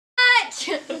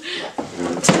Everyone,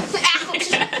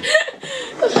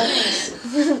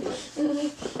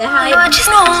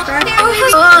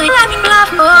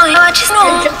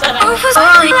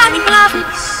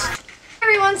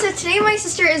 so today my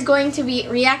sister is going to be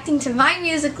reacting to my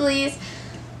musicals.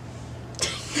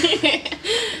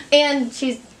 And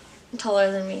she's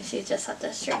taller than me. She just had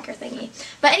this drinker thingy.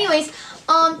 But anyways,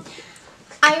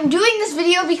 I'm doing this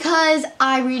video because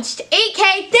I reached 8K.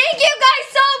 Thank you guys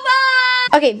so much!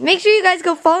 Okay, make sure you guys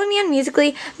go follow me on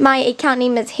Musical.ly. My account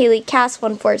name is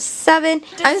HaleyCast147.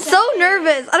 I'm so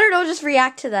nervous. I don't know, just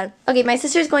react to them. Okay, my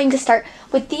sister's going to start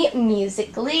with the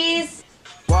musicals.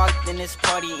 Walked in this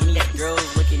party and these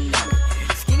girls looking at me.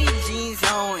 Skinny jeans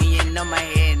on and you know my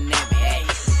head nappy.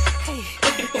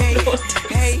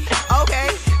 Hey, okay.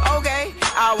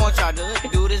 I want y'all to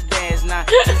do this dance now.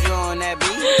 Juju on that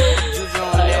beat. Juju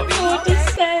on that beat. What to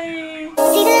say?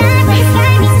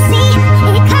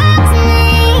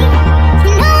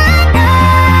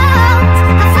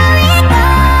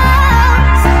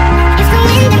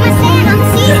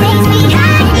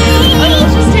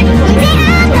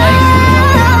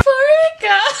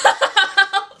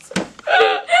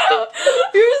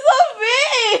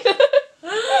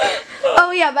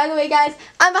 By the way, guys,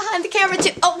 I'm behind the camera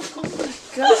too. Oh my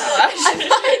gosh. I'm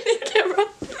behind the camera.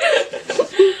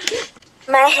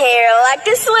 My hair like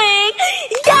a swing.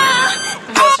 Yeah!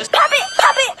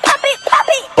 Pop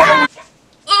it.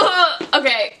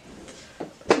 Okay.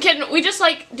 Can we just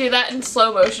like do that in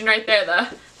slow motion right there, though?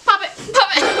 Pop it.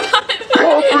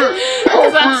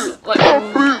 Because that's like...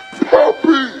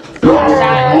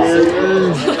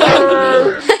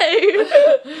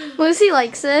 Lucy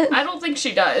likes it. I don't think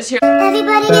she does. Here.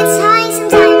 Everybody gets high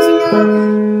sometimes, you know.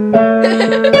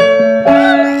 What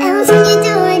else can you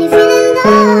do when you're feeling low?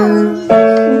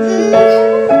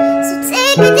 So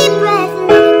take a deep breath and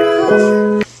let it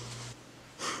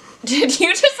go. Did you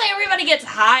just say everybody gets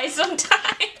high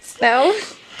sometimes? No.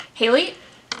 Haley,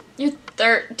 you're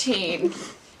 13.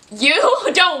 You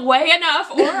don't weigh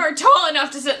enough or are tall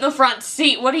enough to sit in the front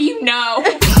seat. What do you know?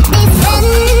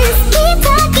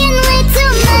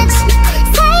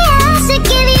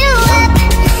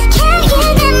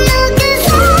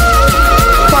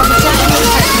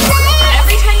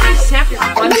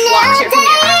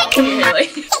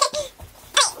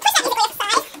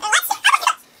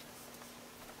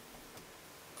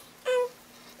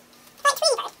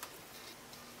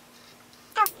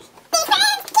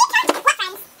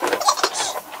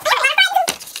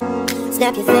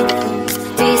 Snap your fingers,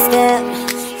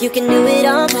 3-step. You can do it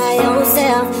all by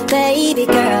yourself. Baby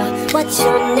girl, what's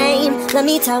your name? Let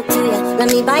me talk to you, let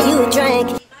me buy you a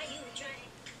drink.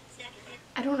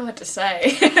 I don't know what to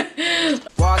say.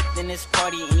 Walked in this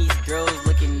party and these girls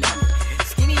looking at me.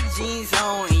 Skinny jeans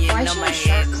on and you know my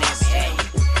head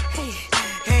nappy.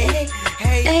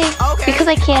 Hey, okay. Because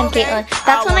I can, Caitlin.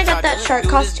 That's when I got that shark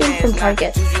costume from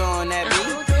Target.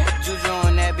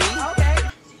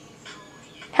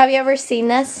 Have you ever seen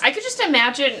this? I could just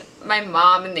imagine my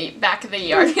mom in the back of the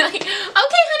yard be like, okay,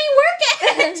 honey, work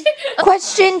it.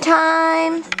 Question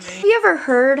time. Have you ever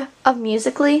heard of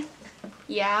Musical.ly?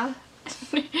 Yeah.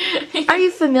 Are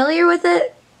you familiar with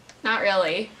it? Not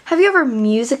really. Have you ever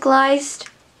musicalized?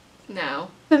 No.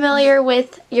 Familiar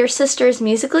with your sister's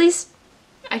musicals?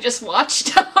 I just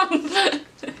watched them.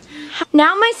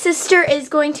 Now my sister is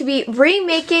going to be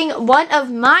remaking one of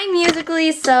my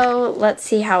musicals, so let's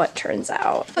see how it turns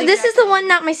out. This is the one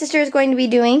that my sister is going to be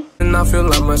doing. And I feel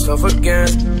like myself again.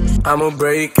 I'ma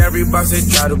break every box they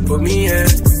try to put me in.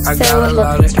 I got a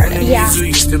lot of enemies who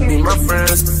used to be my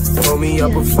friends. Pull me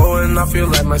up before and I feel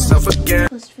like myself again.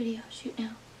 Post video, shoot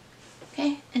now.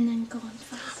 Okay, and then go on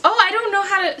fast. Oh, I don't know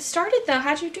how to start it though.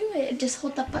 How'd you do it? Just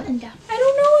hold that button down. I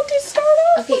don't know what to start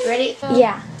off. Okay, ready?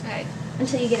 Yeah. Alright.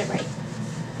 Until you get it right.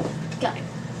 Go.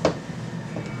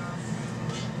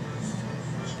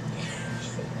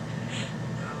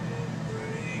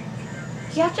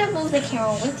 You have to move the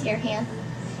camera with your hand.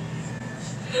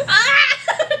 Ah!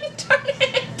 Darn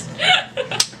it!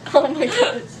 Oh my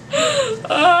god.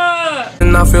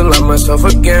 And I feel like myself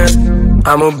again.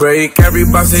 I'ma break every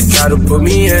box they try to put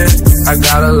me in. I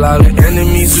got a lot of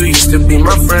enemies who used to be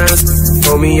my friends.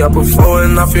 Pull me up before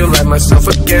and I feel like myself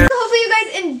again. Hopefully you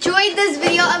guys enjoyed this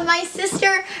video of my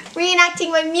sister reenacting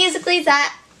my musicals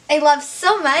that I love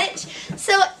so much.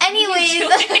 So anyways,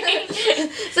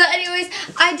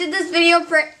 I did this video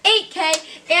for 8K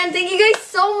and thank you guys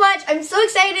so much. I'm so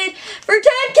excited for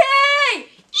 10K!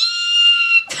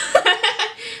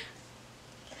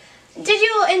 Did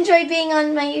you enjoy being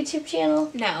on my YouTube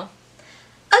channel? No.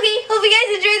 Okay, hope you guys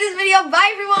enjoyed this video.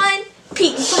 Bye everyone.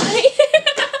 Peace. Bye.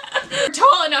 You're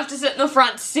tall enough to sit in the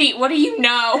front seat. What do you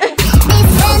know? Every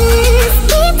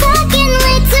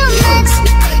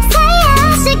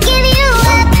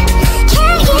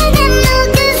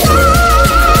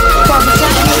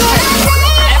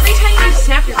time you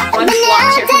snap your lunch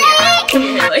blocks here from your mouth.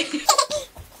 Really.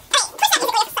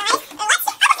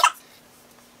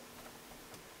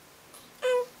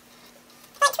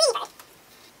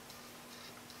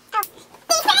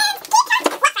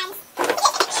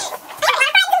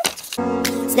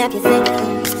 Snap your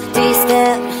fingers,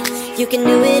 3-step. You can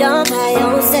do it all by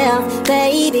yourself.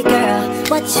 Baby girl,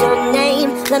 what's your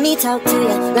name? Let me talk to you,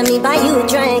 let me buy you a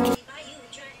drink.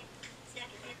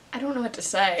 I don't know what to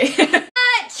say.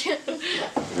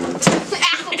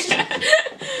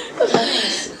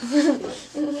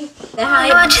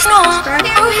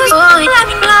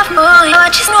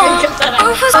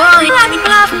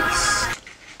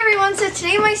 Everyone, so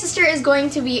today my sister is going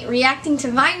to be reacting to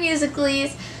my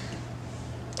Musical.lys.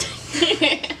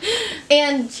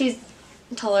 And she's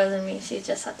taller than me. She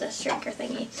just had this drinker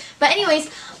thingy. But anyways,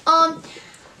 I'm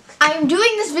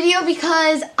doing this video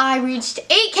because I reached 8K.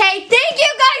 Thank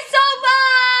you guys so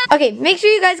much! Okay, make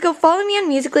sure you guys go follow me on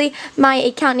Musical.ly. My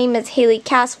account name is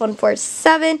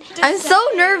HaleyCast147. I'm so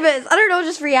nervous. I don't know,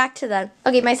 just react to them.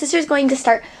 Okay, my sister's going to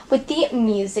start with the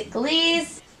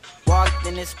Musical.lys. Walked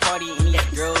in this party and these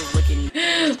girls looking.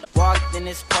 Walked in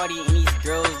this party and these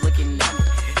girls looking.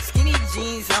 Skinny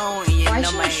jeans on and you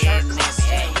know my head.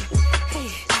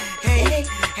 Hey,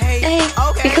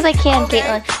 Okay, because I can, okay.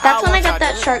 Caitlin. That's when I got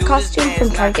that shark costume from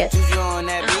Target.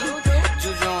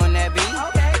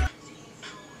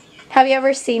 Have you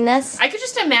ever seen this? I could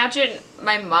just imagine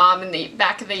my mom in the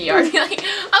back of the yard being like, okay,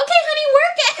 honey,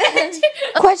 work it.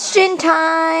 Question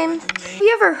time. Have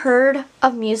you ever heard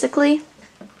of Musical.ly?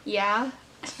 Yeah.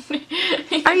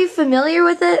 Are you familiar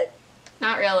with it?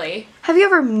 Not really. Have you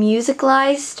ever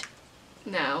musicalized?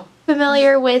 No.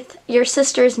 Familiar with your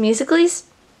sister's Musical.lys?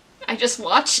 I just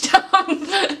watched them.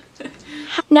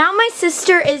 Now my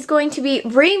sister is going to be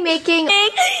remaking.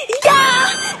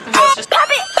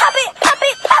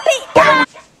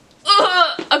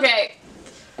 Okay.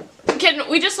 Can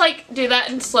we just like do that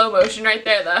in slow motion right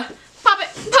there? The pop it,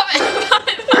 pop it, pop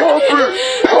it.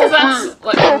 Because that's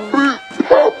like.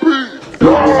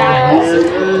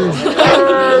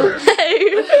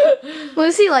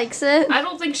 Lucy likes it. I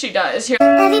don't think she does. Here.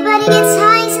 Everybody gets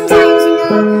high sometimes, you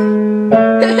know.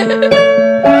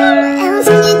 What else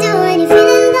can you do when you're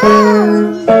feeling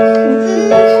low?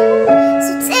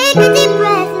 So take a deep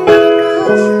breath and let it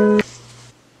go.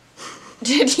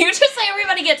 Did you just say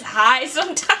everybody gets high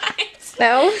sometimes?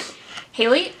 No.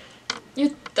 Haley,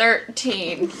 you're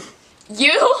 13.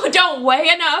 You don't weigh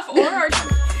enough or are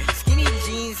Skinny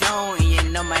jeans on and you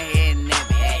know my head.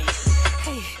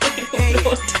 Hey,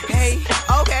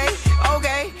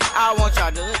 okay. I want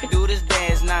y'all to do this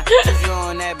dance now. Juju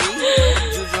on that beat.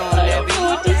 Juju on that beat.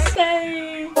 what to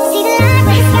say. See the light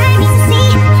where the sky meets the sea,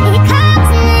 and it calls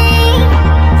to me.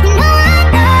 You know I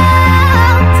know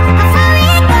how far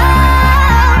it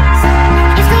goes.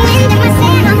 If the wind in my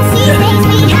sail on the sea stays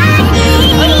behind me,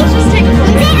 Let's just take a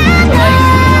one day I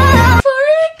know. Before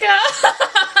it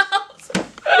goes.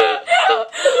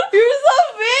 You're so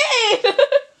mean.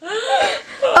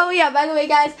 Oh yeah, by the way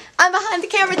guys, I'm behind the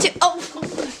camera too. Oh my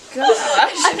gosh.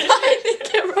 I'm behind the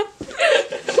camera.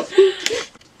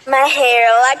 My hair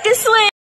like a swing.